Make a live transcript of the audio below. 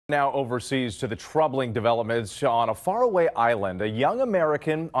Now overseas to the troubling developments on a faraway island. A young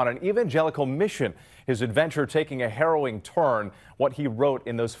American on an evangelical mission. His adventure taking a harrowing turn. What he wrote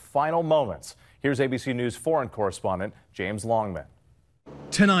in those final moments. Here's ABC News foreign correspondent James Longman.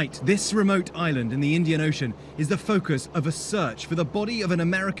 Tonight, this remote island in the Indian Ocean is the focus of a search for the body of an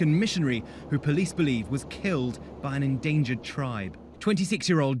American missionary who police believe was killed by an endangered tribe.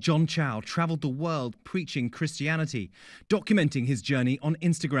 26-year-old John Chow traveled the world preaching Christianity, documenting his journey on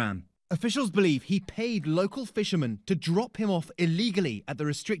Instagram. Officials believe he paid local fishermen to drop him off illegally at the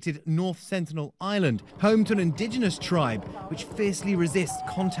restricted North Sentinel Island, home to an indigenous tribe which fiercely resists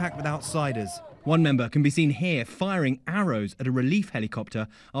contact with outsiders. One member can be seen here firing arrows at a relief helicopter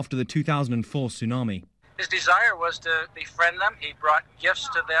after the 2004 tsunami. His desire was to befriend them. He brought gifts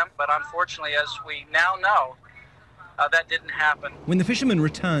to them, but unfortunately, as we now know, that didn't happen. When the fishermen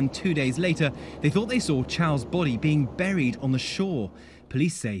returned 2 days later, they thought they saw Chow's body being buried on the shore.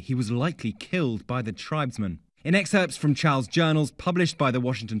 Police say he was likely killed by the tribesmen. In excerpts from Chow's journals published by the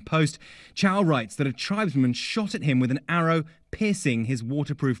Washington Post, Chow writes that a tribesman shot at him with an arrow, piercing his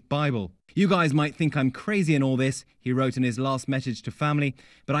waterproof Bible. "You guys might think I'm crazy in all this," he wrote in his last message to family,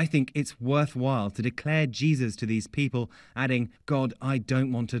 "but I think it's worthwhile to declare Jesus to these people," adding, "God, I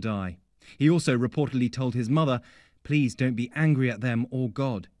don't want to die." He also reportedly told his mother, "Please don't be angry at them or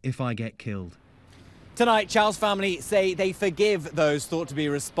God if I get killed." Tonight, Chow's family say they forgive those thought to be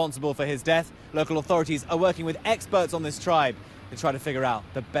responsible for his death. Local authorities are working with experts on this tribe to try to figure out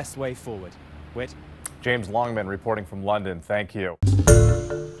the best way forward. Whit? James Longman reporting from London. Thank you.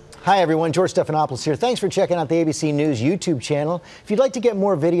 Hi everyone, George Stephanopoulos here. Thanks for checking out the ABC News YouTube channel. If you'd like to get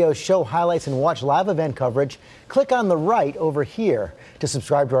more videos, show highlights, and watch live event coverage, click on the right over here to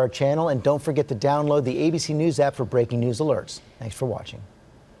subscribe to our channel, and don't forget to download the ABC News app for breaking news alerts. Thanks for watching.